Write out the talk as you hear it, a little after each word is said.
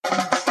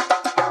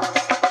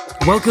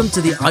Welcome to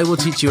the I Will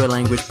Teach You a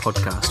Language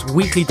podcast,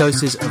 weekly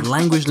doses of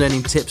language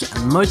learning tips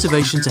and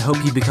motivation to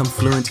help you become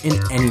fluent in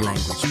any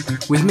language.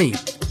 With me,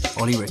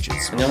 Ollie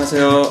Richards.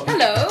 안녕하세요.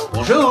 Hello.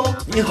 Bonjour.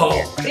 你好.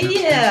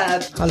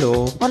 Привет.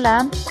 Hello.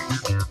 Hola.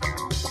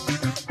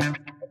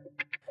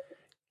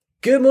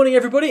 Good morning,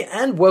 everybody,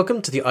 and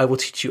welcome to the I Will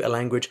Teach You a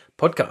Language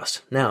podcast.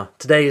 Now,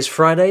 today is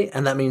Friday,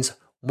 and that means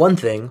one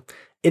thing.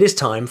 It is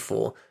time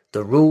for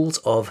the rules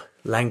of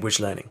language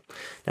learning.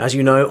 Now, as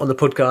you know, on the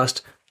podcast,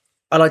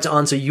 I like to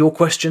answer your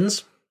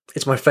questions.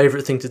 It's my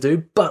favourite thing to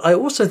do, but I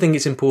also think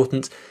it's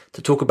important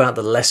to talk about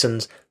the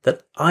lessons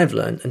that I've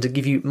learned and to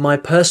give you my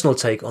personal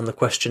take on the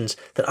questions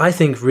that I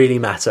think really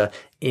matter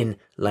in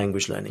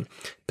language learning.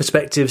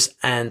 Perspectives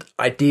and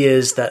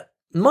ideas that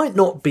might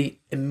not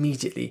be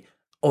immediately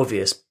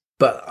obvious,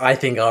 but I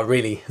think are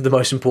really the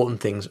most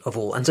important things of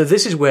all. And so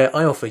this is where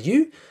I offer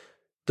you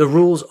the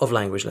rules of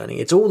language learning.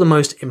 It's all the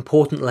most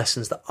important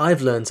lessons that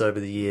I've learned over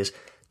the years,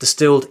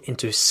 distilled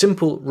into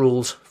simple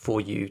rules for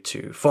you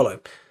to follow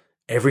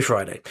every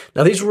Friday.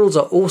 Now, these rules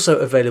are also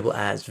available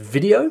as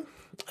video,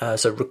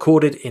 so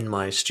recorded in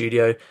my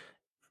studio,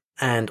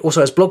 and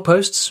also as blog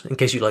posts in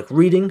case you like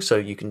reading, so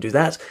you can do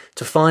that.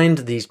 To find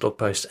these blog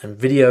posts and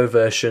video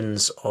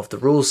versions of the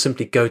rules,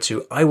 simply go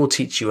to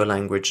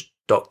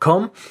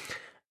iwillteachyoualanguage.com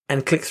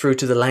and click through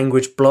to the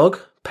language blog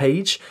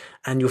page,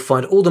 and you'll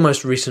find all the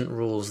most recent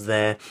rules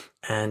there.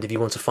 And if you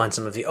want to find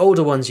some of the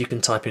older ones, you can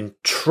type in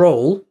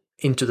troll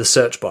into the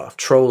search bar.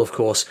 Troll, of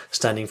course,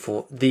 standing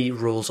for the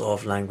rules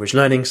of language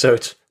learning, so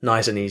it's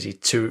nice and easy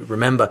to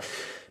remember.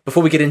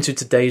 Before we get into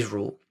today's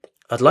rule,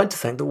 I'd like to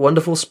thank the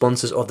wonderful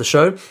sponsors of the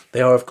show.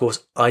 They are, of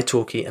course,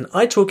 italki, and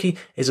italki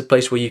is a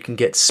place where you can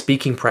get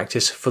speaking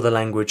practice for the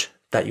language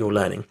that you're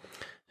learning.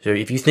 So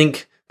if you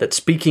think that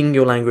speaking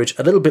your language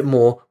a little bit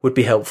more would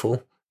be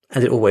helpful,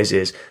 and it always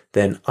is,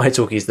 then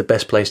italki is the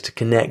best place to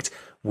connect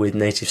with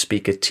native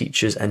speaker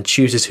teachers and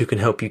tutors who can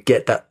help you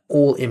get that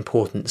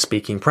all-important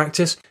speaking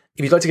practice.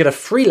 If you'd like to get a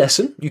free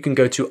lesson, you can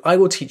go to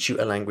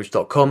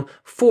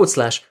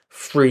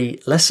iwillteachyoualanguage.com/free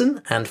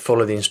lesson and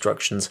follow the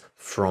instructions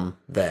from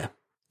there.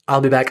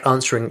 I'll be back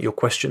answering your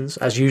questions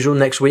as usual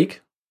next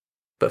week.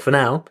 But for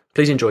now,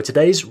 please enjoy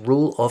today's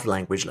rule of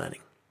language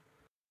learning.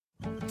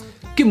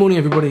 Good morning,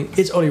 everybody.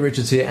 It's Ollie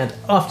Richards here, and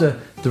after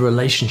the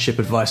relationship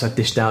advice I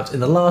dished out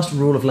in the last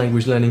rule of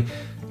language learning,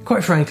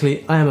 quite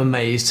frankly, I am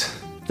amazed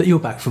that you're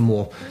back for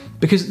more,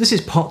 because this is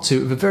part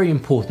 2 of a very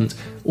important,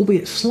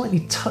 albeit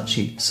slightly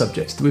touchy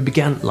subject that we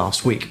began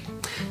last week.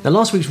 Now,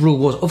 last week's rule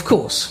was, of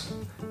course,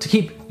 to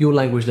keep your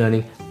language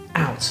learning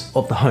out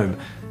of the home.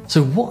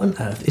 So what on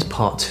earth is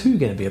part 2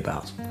 going to be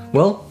about?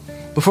 Well,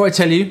 before I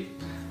tell you,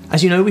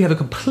 as you know, we have a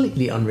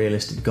completely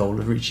unrealistic goal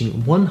of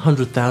reaching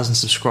 100,000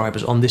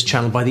 subscribers on this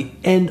channel by the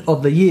end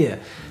of the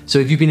year. So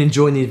if you've been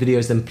enjoying these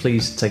videos, then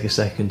please take a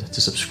second to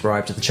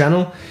subscribe to the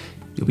channel.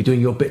 You'll be doing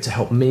your bit to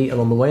help me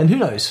along the way, and who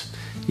knows,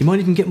 you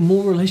might even get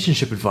more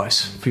relationship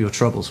advice for your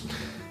troubles.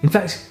 In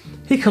fact,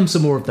 here comes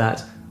some more of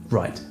that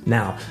right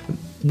now.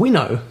 We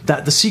know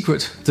that the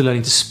secret to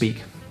learning to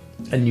speak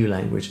a new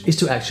language is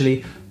to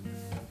actually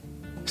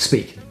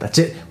speak. That's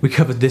it. We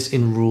covered this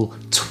in Rule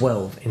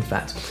 12, in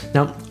fact.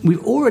 Now,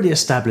 we've already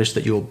established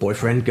that your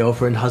boyfriend,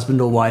 girlfriend,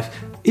 husband or wife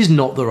is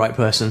not the right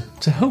person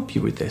to help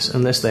you with this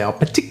unless they are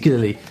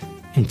particularly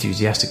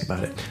enthusiastic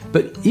about it.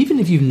 But even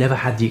if you've never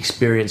had the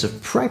experience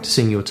of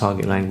practicing your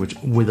target language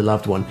with a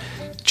loved one,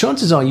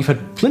 chances are you've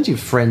had plenty of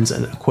friends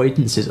and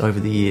acquaintances over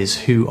the years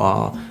who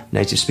are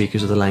native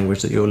speakers of the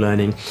language that you're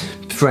learning.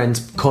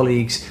 Friends,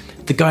 colleagues,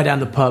 the guy down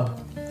the pub,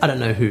 I don't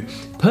know who.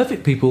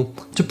 Perfect people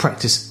to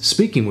practice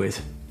speaking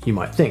with, you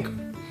might think.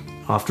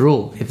 After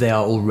all, if they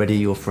are already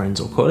your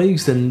friends or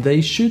colleagues, then they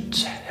should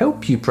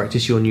help you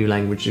practice your new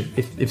language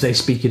if they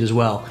speak it as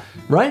well,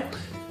 right?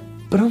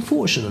 But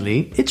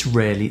unfortunately, it's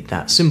rarely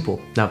that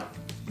simple. Now,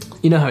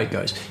 you know how it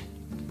goes.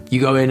 You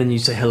go in and you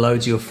say hello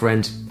to your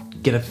friend,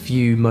 get a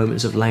few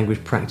moments of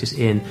language practice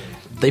in.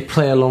 They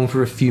play along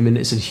for a few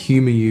minutes and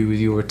humour you with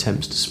your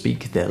attempts to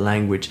speak their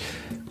language.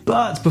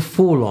 But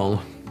before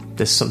long,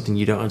 there's something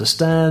you don't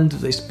understand,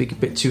 they speak a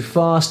bit too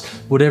fast,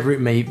 whatever it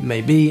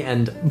may be,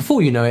 and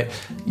before you know it,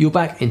 you're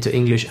back into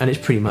English and it's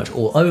pretty much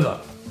all over.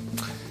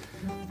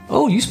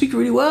 Oh, you speak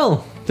really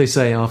well, they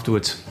say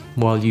afterwards,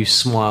 while you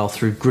smile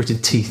through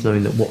gritted teeth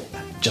knowing that what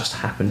just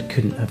happened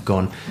couldn't have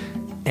gone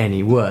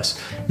any worse.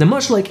 Now,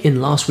 much like in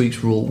last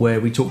week's rule where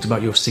we talked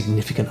about your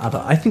significant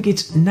other, I think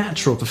it's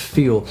natural to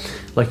feel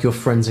like your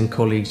friends and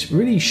colleagues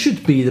really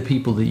should be the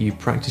people that you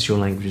practice your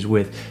languages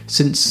with,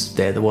 since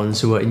they're the ones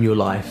who are in your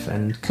life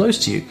and close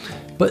to you.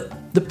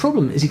 But the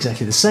problem is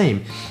exactly the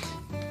same.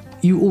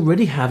 You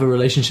already have a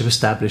relationship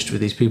established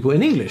with these people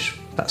in English.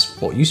 That's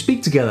what you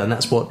speak together, and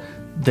that's what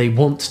they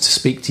want to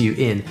speak to you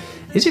in.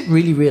 Is it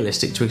really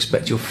realistic to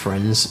expect your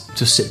friends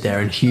to sit there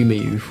and humour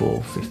you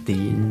for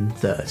 15,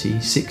 30,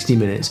 60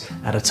 minutes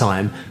at a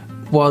time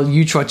while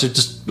you try to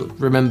just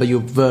remember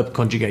your verb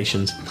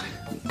conjugations?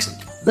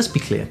 Let's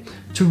be clear.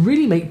 To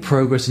really make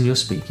progress in your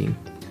speaking,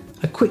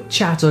 a quick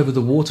chat over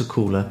the water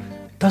cooler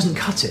doesn't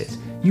cut it.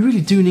 you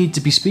really do need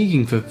to be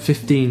speaking for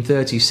 15,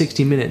 30,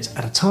 60 minutes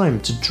at a time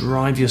to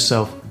drive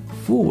yourself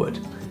forward.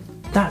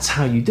 That's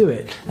how you do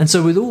it. And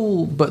so with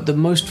all but the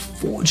most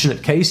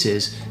fortunate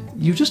cases,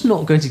 you're just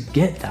not going to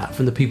get that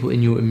from the people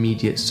in your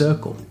immediate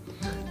circle.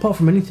 Apart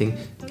from anything,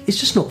 it's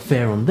just not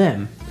fair on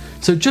them.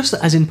 So just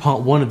as in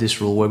part 1 of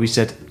this rule, where we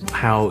said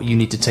how you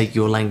need to take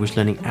your language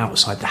learning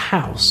outside the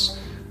house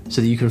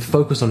so that you can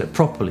focus on it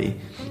properly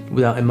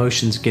without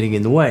emotions getting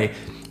in the way,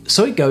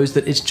 so it goes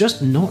that it's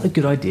just not a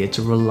good idea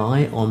to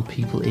rely on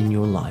people in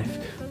your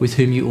life with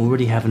whom you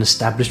already have an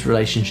established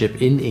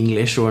relationship in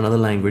English or another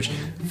language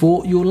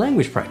for your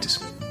language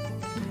practice.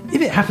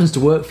 If it happens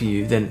to work for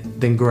you,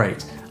 then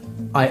great.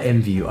 I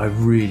envy you, I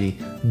really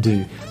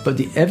do. But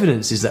the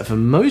evidence is that for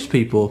most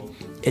people,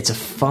 it's a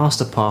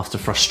faster path to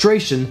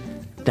frustration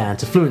than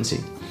to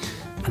fluency.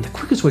 And the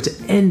quickest way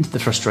to end the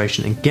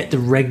frustration and get the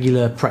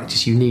regular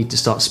practice you need to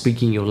start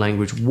speaking your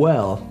language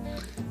well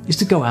is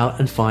to go out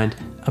and find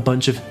a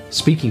bunch of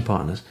speaking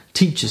partners,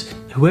 teachers,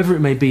 whoever it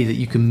may be that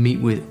you can meet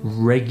with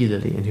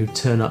regularly and who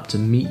turn up to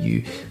meet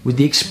you with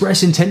the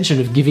express intention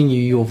of giving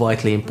you your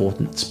vitally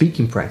important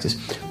speaking practice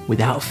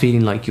without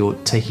feeling like you're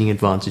taking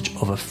advantage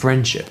of a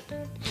friendship.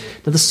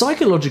 Now, the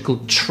psychological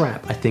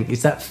trap, I think,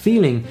 is that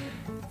feeling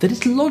that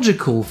it's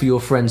logical for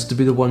your friends to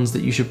be the ones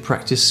that you should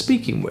practice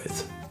speaking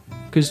with,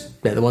 because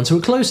they're the ones who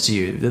are close to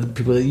you, they're the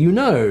people that you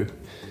know.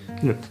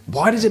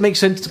 Why does it make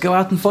sense to go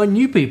out and find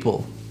new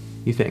people,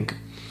 you think?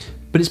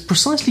 But it's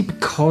precisely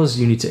because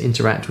you need to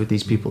interact with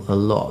these people a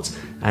lot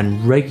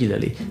and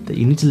regularly that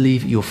you need to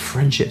leave your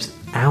friendships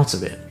out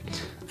of it.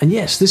 And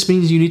yes, this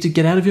means you need to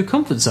get out of your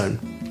comfort zone,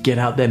 get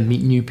out there,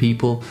 meet new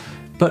people.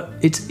 But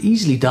it's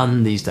easily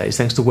done these days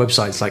thanks to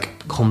websites like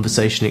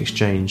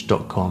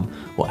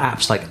conversationexchange.com or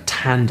apps like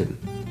Tandem.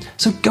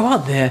 So go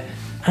out there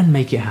and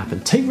make it happen.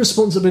 Take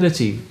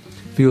responsibility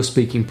for your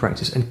speaking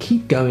practice and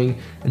keep going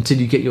until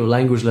you get your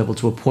language level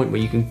to a point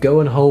where you can go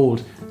and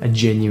hold a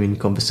genuine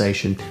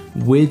conversation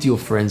with your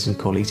friends and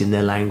colleagues in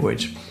their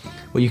language,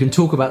 where you can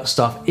talk about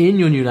stuff in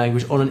your new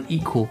language on an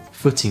equal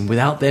footing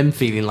without them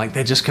feeling like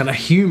they're just kind of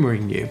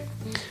humouring you.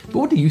 But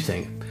what do you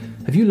think?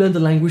 Have you learned the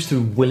language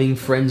through willing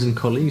friends and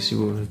colleagues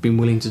who have been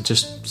willing to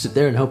just sit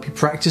there and help you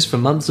practice for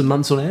months and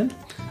months on end?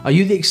 Are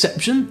you the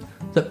exception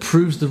that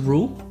proves the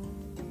rule?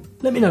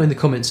 Let me know in the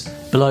comments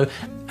below.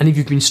 And if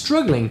you've been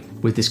struggling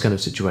with this kind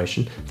of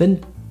situation,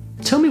 then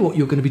tell me what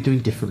you're going to be doing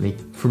differently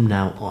from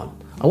now on.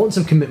 I want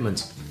some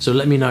commitment, so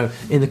let me know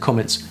in the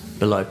comments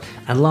below.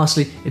 And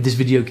lastly, if this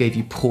video gave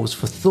you pause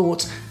for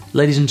thought,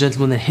 ladies and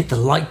gentlemen, then hit the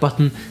like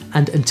button.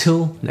 And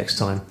until next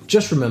time,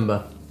 just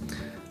remember,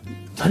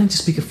 learning to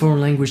speak a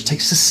foreign language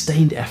takes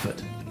sustained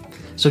effort.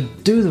 So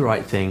do the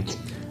right thing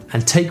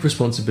and take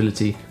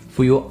responsibility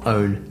for your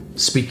own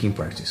speaking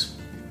practice.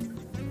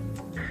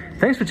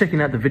 Thanks for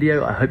checking out the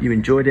video. I hope you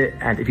enjoyed it.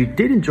 And if you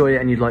did enjoy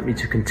it and you'd like me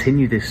to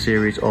continue this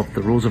series of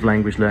the rules of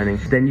language learning,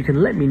 then you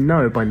can let me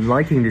know by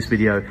liking this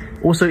video.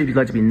 Also, if you'd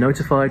like to be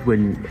notified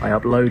when I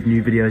upload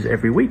new videos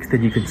every week,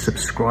 then you can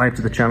subscribe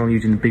to the channel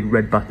using the big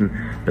red button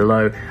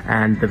below,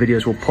 and the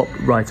videos will pop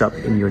right up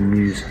in your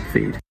news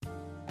feed.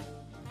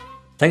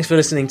 Thanks for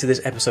listening to this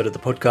episode of the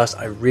podcast.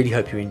 I really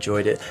hope you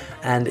enjoyed it.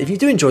 And if you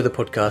do enjoy the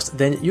podcast,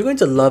 then you're going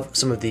to love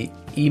some of the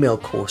email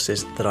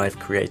courses that I've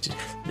created.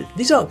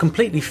 These are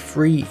completely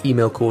free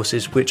email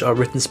courses which are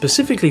written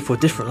specifically for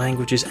different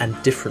languages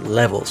and different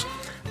levels.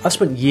 I've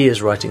spent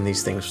years writing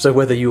these things, so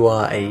whether you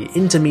are an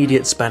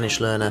intermediate Spanish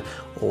learner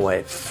or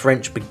a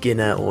French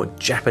beginner or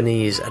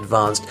Japanese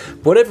advanced,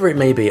 whatever it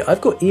may be,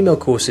 I've got email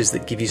courses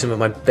that give you some of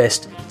my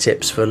best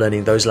tips for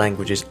learning those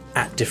languages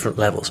at different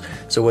levels.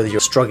 So whether you're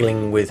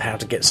struggling with how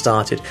to get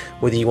started,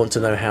 whether you want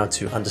to know how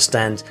to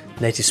understand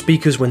native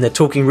speakers when they're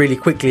talking really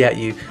quickly at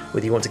you,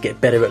 whether you want to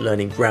get better at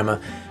learning grammar,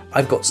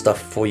 I've got stuff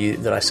for you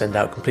that I send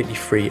out completely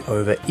free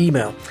over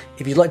email.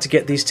 If you'd like to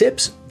get these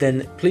tips,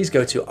 then please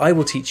go to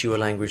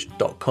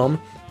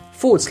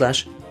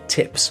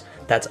iwillteachyoualanguage.com/tips.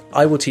 That's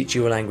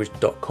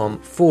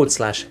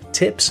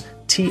iwillteachyoualanguage.com/tips,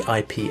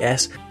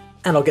 TIPS,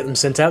 and I'll get them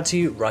sent out to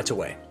you right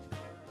away.